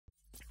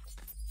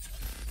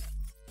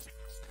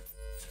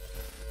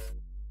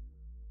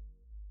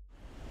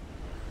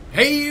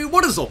Hey,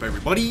 what is up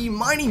everybody?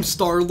 My name's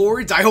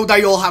Star-Lord. I hope that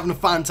you're all having a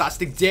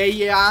fantastic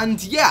day, and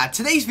yeah,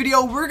 today's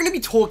video we're going to be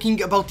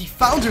talking about the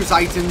Founders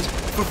items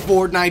for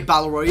Fortnite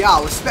Battle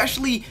Royale,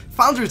 especially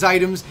Founders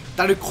items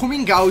that are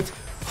coming out,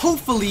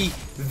 hopefully,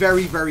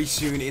 very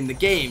soon in the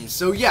game.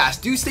 So yes,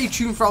 do stay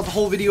tuned throughout the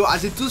whole video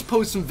as it does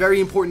post some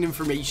very important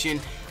information.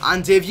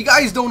 And if you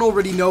guys don't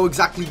already know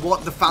exactly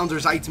what the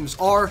Founders items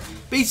are,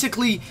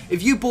 basically,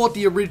 if you bought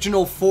the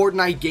original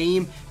Fortnite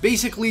game,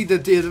 basically the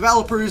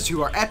developers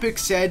who are Epic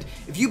said,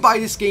 if you buy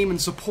this game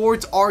and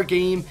support our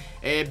game,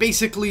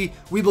 basically,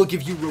 we will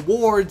give you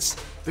rewards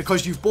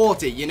because you've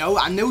bought it, you know,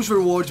 and those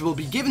rewards will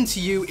be given to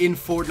you in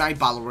Fortnite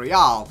Battle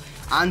Royale.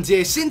 And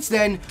since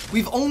then,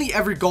 we've only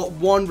ever got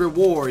one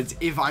reward,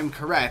 if I'm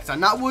correct,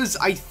 and that was,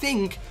 I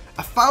think,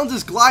 a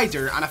Founder's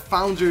Glider and a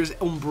Founder's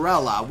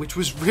Umbrella, which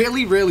was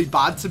really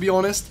bad, to be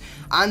honest.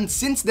 And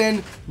since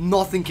then,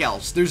 nothing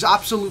else. There's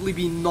absolutely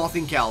been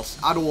nothing else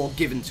at all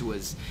given to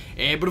us.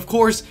 But of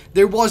course,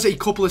 there was a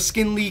couple of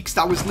skin leaks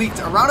that was leaked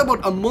around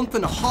about a month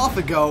and a half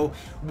ago,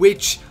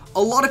 which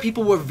a lot of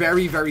people were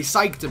very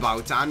psyched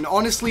about. And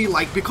honestly,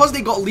 like, because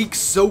they got leaked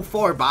so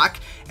far back,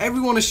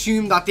 everyone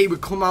assumed that they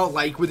would come out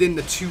like within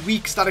the 2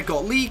 weeks that it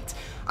got leaked.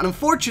 And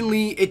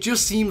unfortunately, it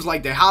just seems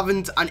like they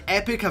haven't, and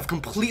Epic have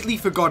completely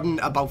forgotten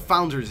about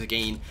Founders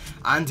again.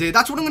 And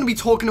that's what I'm going to be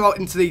talking about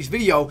in today's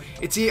video.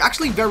 It's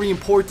actually very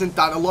important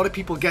that a lot of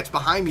people get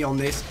behind me on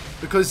this,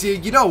 because,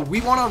 you know,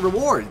 we want our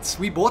rewards.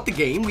 We bought the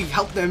game, we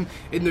helped them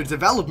in their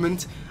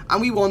development,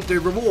 and we want their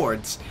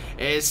rewards.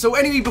 So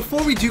anyway,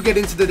 before we do get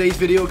into today's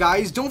video,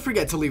 guys, don't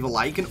forget to leave a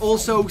like, and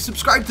also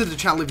subscribe to the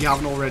channel if you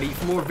haven't already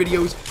for more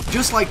videos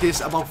just like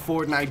this about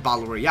Fortnite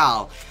Battle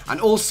Royale.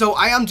 And also,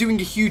 I am doing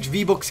a huge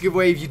V-Bucks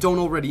giveaway if you don't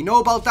already know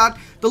about that.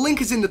 The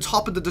link is in the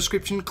top of the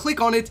description. Click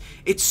on it.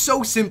 It's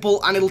so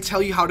simple, and it'll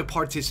tell you how to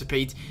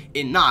participate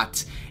in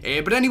that.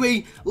 But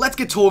anyway, let's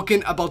get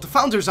talking about the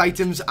Founders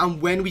items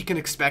and when we can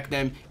expect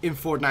them in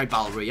Fortnite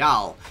Battle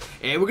Royale.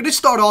 We're going to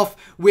start off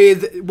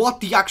with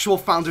what the actual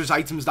Founders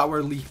items that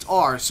were leaked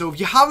are. So if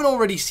you haven't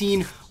already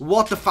seen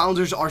what the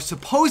Founders are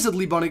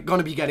supposedly going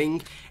to be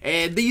getting,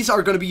 these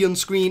are going to be on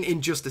screen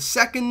in just a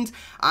second.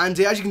 And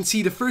as you can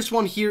see, the first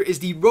one here is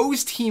the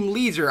Rose Team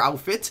Leader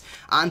outfit,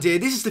 and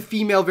this is the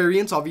female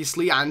variant,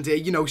 obviously, and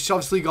you know, she's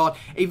obviously got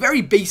a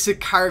very basic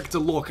character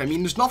look. I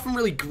mean, there's nothing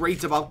really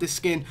great about this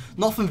skin,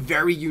 nothing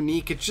very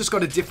unique. It's just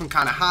got a different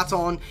kind of hat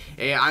on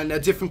and a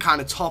different kind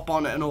of top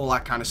on and all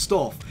that kind of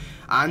stuff.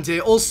 And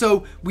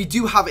also, we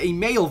do have a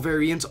male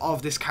variant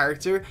of this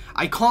character.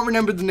 I can't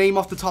remember the name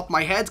off the top of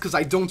my head because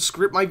I don't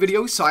script my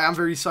videos, so I am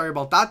very sorry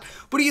about that.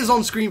 But he is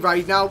on screen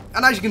right now,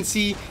 and as you can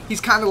see, he's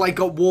kind of like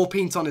got wall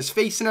paint on his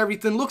face and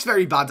everything. Looks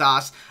very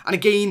badass. And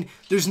again,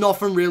 there's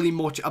nothing really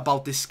much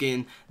about this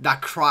skin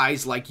that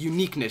cries like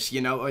uniqueness, you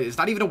know? Is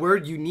that even a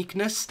word,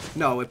 uniqueness?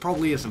 No, it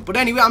probably isn't. But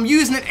anyway, I'm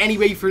using it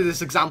anyway for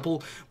this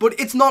example, but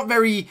it's not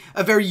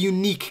a very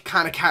unique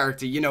kind of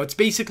character, you know? It's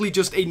basically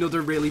just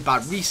another really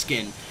bad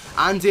reskin.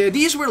 And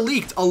these were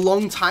leaked a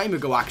long time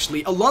ago,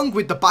 actually, along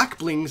with the back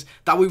blings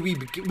that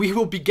we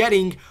will be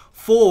getting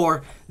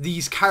for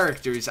these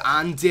characters.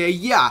 And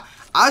yeah,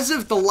 as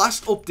of the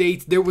last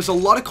update, there was a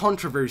lot of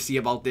controversy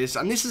about this,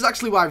 and this is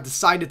actually why I've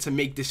decided to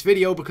make this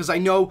video, because I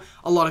know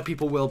a lot of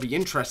people will be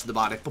interested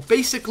about it. But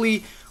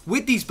basically,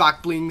 with these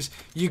back blings,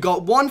 you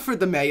got one for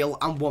the male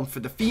and one for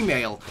the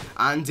female,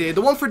 and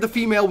the one for the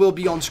female will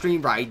be on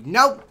screen right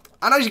now.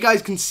 And as you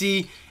guys can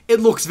see, it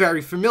looks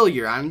very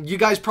familiar, and you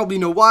guys probably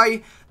know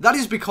why. That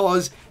is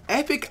because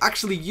Epic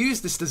actually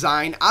used this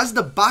design as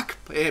the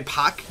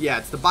backpack. Yeah,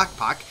 it's the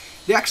backpack.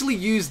 They actually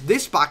used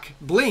this back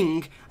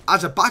bling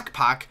as a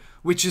backpack,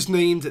 which is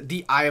named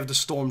the Eye of the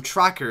Storm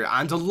Tracker.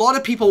 And a lot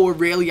of people were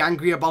really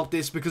angry about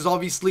this because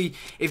obviously,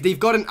 if they've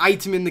got an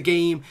item in the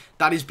game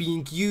that is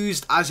being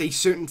used as a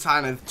certain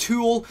kind of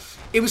tool,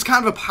 it was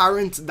kind of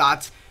apparent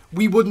that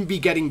we wouldn't be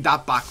getting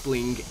that back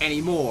bling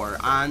anymore,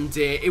 and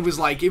it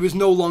was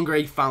no longer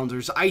a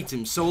Founders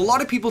item. So a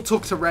lot of people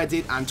took to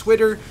Reddit and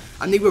Twitter,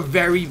 and they were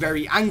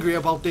very angry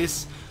about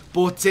this.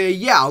 But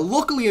yeah,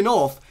 luckily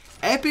enough,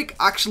 Epic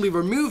actually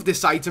removed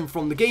this item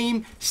from the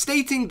game,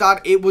 stating that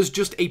it was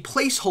just a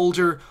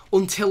placeholder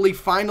until they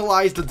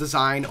finalized the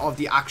design of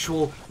the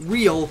actual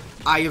real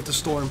Eye of the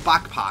Storm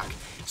backpack.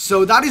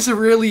 So that is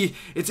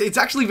it's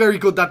actually very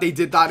good that they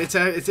did that. It's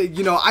a,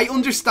 you know, I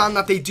understand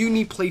that they do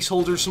need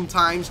placeholders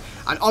sometimes,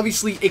 and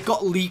obviously it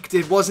got leaked.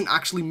 It wasn't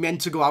actually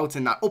meant to go out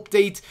in that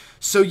update.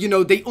 So, you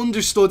know, they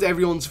understood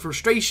everyone's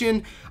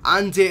frustration,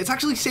 and it's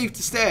actually safe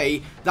to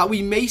say that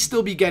we may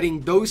still be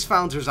getting those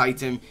Founders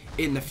item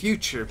in the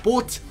future.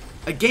 But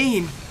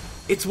again,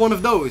 it's one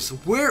of those.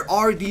 Where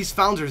are these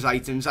Founders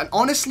items? And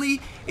honestly,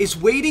 is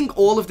waiting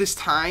all of this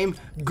time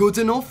good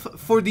enough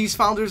for these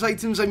Founders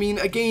items? I mean,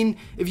 again,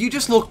 if you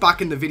just look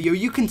back in the video,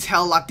 you can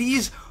tell that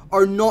these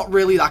are not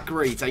really that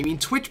great. I mean,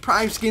 Twitch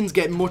Prime skins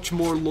get much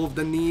more love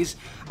than these,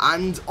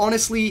 and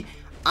honestly,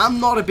 I'm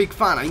not a big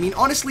fan. I mean,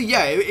 honestly,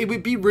 yeah, it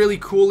would be really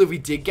cool if we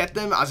did get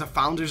them as a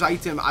Founders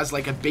item, as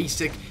like a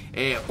basic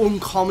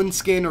uncommon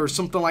skin or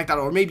something like that,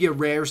 or maybe a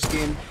rare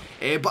skin.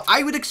 But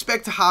I would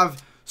expect to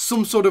have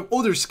some sort of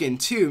other skin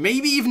too.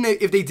 Maybe even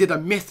if they did a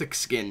mythic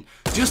skin.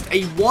 Just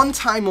a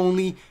one-time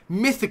only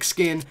mythic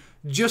skin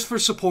just for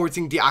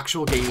supporting the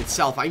actual game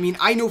itself. I mean,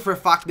 I know for a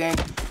fact then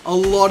a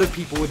lot of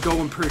people would go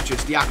and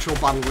purchase the actual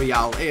Battle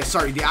Royale,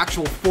 the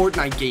actual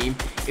Fortnite game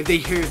if they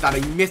heard that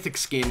a mythic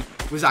skin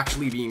was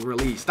actually being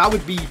released. That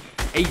would be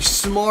a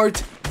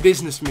smart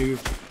business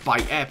move by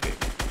Epic.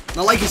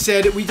 Now, like I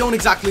said, we don't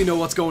exactly know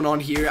what's going on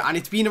here, and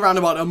it's been around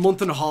about a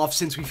month and a half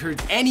since we've heard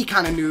any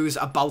kind of news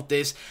about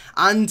this,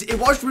 and it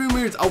was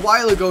rumored a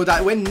while ago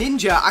that when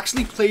Ninja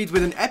actually played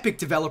with an Epic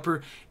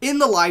developer in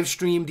the live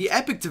stream, the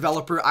Epic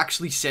developer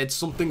actually said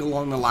something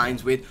along the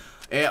lines with,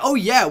 oh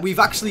yeah, we've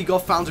actually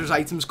got Founders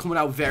items coming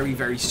out very,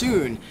 very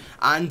soon.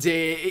 And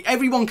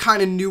everyone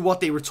kind of knew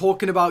what they were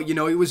talking about. You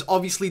know, it was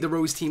obviously the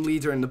Rose Team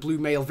Leader and the Blue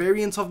Male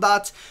variant of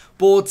that.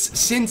 But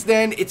since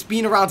then, it's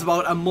been around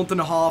about a month and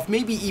a half,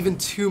 maybe even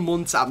 2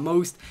 months at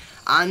most.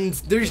 And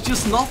there's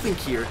just nothing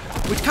here,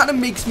 which kind of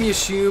makes me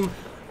assume,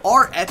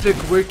 are Epic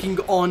working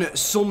on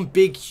some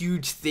big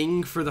huge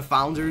thing for the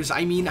Founders?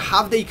 I mean,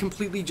 have they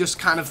completely just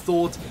kind of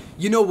thought,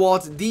 you know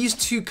what, these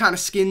two kind of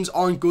skins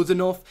aren't good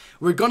enough,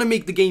 we're gonna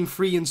make the game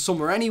free in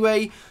summer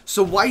anyway,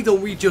 so why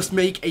don't we just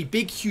make a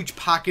big huge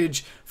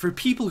package for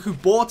people who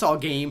bought our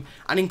game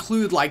and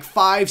include like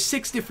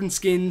 5-6 different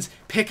skins,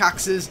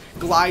 pickaxes,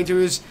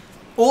 gliders,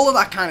 all of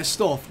that kind of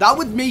stuff. That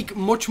would make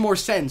much more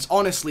sense,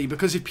 honestly,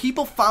 because if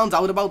people found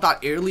out about that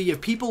early,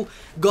 if people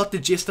got the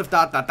gist of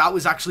that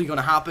was actually going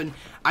to happen,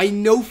 I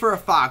know for a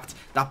fact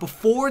that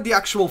before the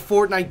actual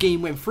Fortnite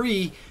game went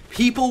free,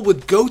 people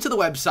would go to the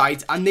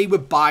website and they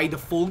would buy the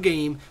full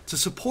game to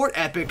support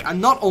Epic, and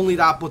not only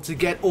that, but to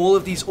get all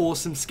of these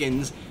awesome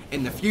skins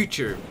in the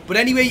future. But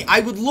anyway, I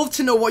would love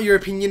to know what your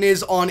opinion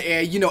is on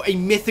you know, a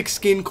mythic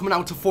skin coming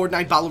out to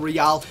Fortnite Battle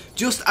Royale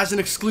just as an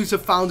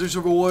exclusive Founders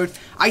reward.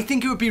 I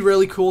think it would be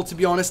really cool, to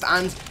be honest.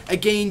 And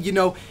again, you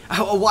know,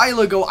 a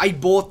while ago I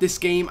bought this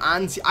game,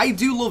 and I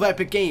do love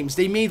Epic Games.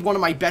 They made one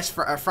of my best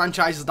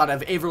franchises that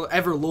I've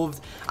ever loved,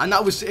 and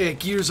that was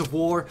Gears of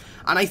War.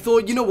 And I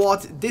thought, you know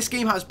what, this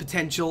game has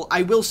potential,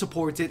 I will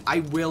support it, I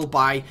will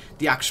buy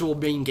the actual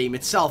main game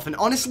itself. And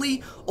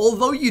honestly,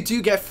 although you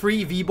do get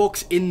free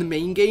V-Bucks in the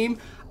main game,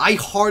 I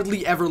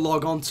hardly ever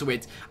log on to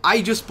it.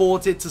 I just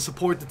bought it to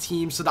support the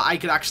team so that I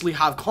could actually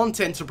have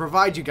content to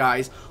provide you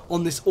guys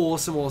on this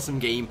awesome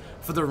game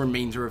for the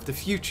remainder of the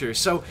future.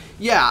 So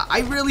yeah,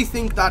 I really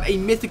think that a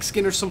mythic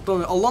skin or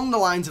something along the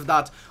lines of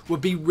that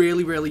would be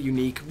really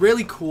unique,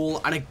 really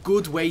cool, and a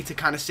good way to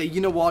kind of say, you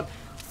know what,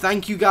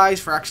 thank you guys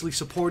for actually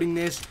supporting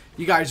this.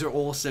 You guys are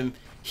awesome.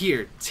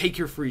 Here, take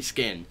your free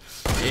skin.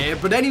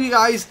 But anyway,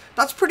 guys,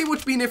 that's pretty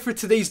much been it for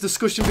today's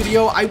discussion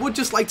video. I would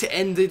just like to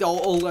end it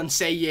all and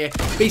say,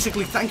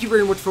 basically, thank you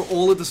very much for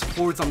all of the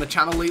support on the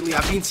channel lately.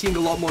 I've been seeing a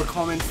lot more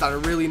comments that are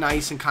really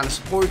nice and kind of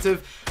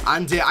supportive,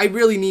 and I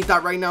really need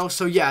that right now.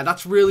 So yeah,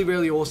 that's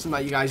really awesome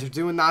that you guys are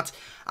doing that.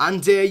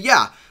 And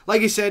yeah,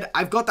 like I said,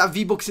 I've got that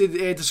V-Bucks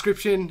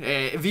description,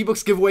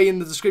 V-Bucks giveaway in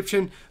the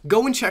description.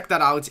 Go and check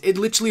that out. It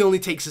literally only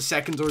takes a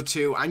second or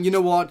two, and you know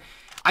what?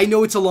 I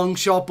know it's a long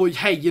shot, but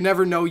hey, you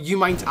never know, you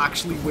might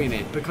actually win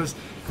it, because,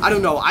 I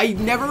don't know, I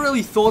never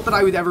really thought that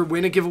I would ever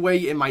win a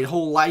giveaway in my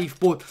whole life,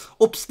 but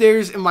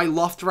upstairs in my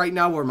loft right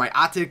now, or my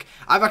attic,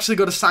 I've actually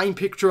got a signed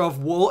picture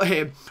of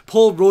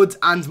Paul Rudd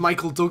and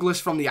Michael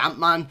Douglas from the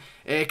Ant-Man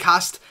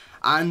cast.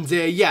 And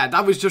yeah,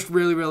 that was just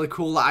really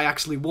cool that I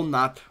actually won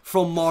that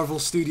from Marvel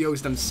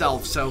Studios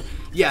themselves. So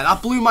yeah,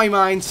 that blew my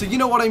mind. So you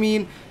know what I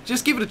mean?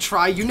 Just give it a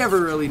try. You never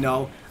really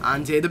know.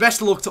 And the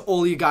best of luck to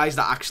all you guys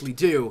that actually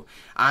do.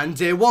 And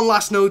one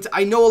last note,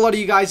 I know a lot of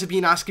you guys have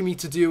been asking me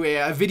to do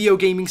a video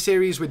gaming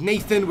series with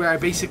Nathan, where I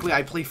play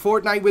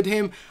Fortnite with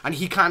him, and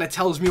he kind of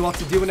tells me what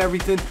to do and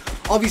everything.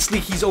 Obviously,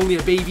 he's only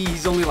a baby,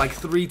 he's only like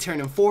 3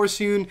 turning 4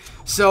 soon,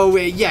 so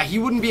yeah, he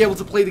wouldn't be able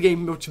to play the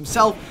game much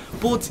himself,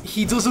 but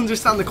he does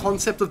understand the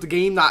concept of the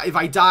game, that if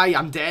I die,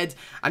 I'm dead,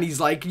 and he's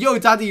like, yo,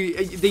 daddy,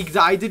 they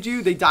died, did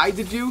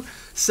you?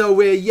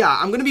 So yeah,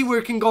 I'm going to be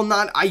working on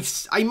that.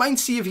 I might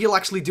see if he'll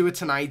actually do it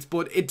tonight,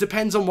 but it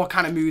depends on what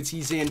kind of moods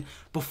he's in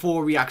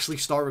before we actually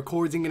start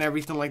recording and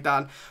everything like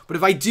that. But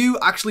if I do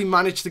actually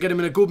manage to get him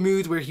in a good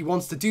mood where he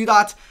wants to do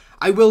that,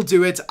 I will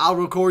do it. I'll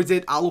record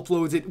it, I'll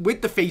upload it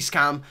with the face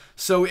cam,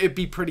 so it'd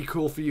be pretty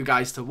cool for you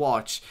guys to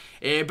watch.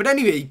 But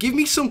anyway, give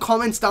me some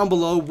comments down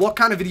below what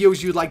kind of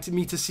videos you'd like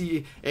me to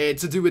see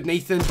to do with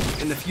Nathan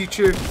in the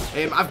future.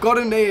 I've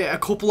gotten a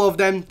couple of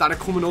them that are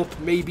coming up,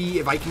 maybe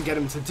if I can get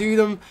him to do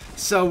them.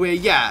 So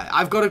yeah,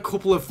 I've got a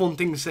couple of fun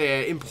things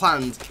in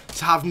planned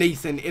to have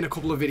Nathan in a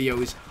couple of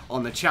videos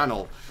on the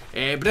channel.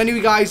 But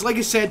anyway, guys, like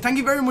I said, thank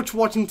you very much for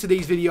watching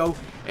today's video.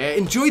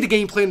 Enjoy the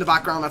gameplay in the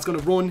background that's going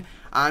to run.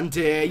 And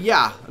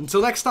yeah,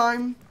 until next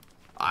time,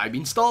 I've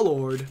been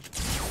Star-Lord.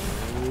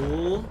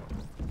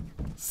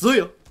 See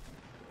ya.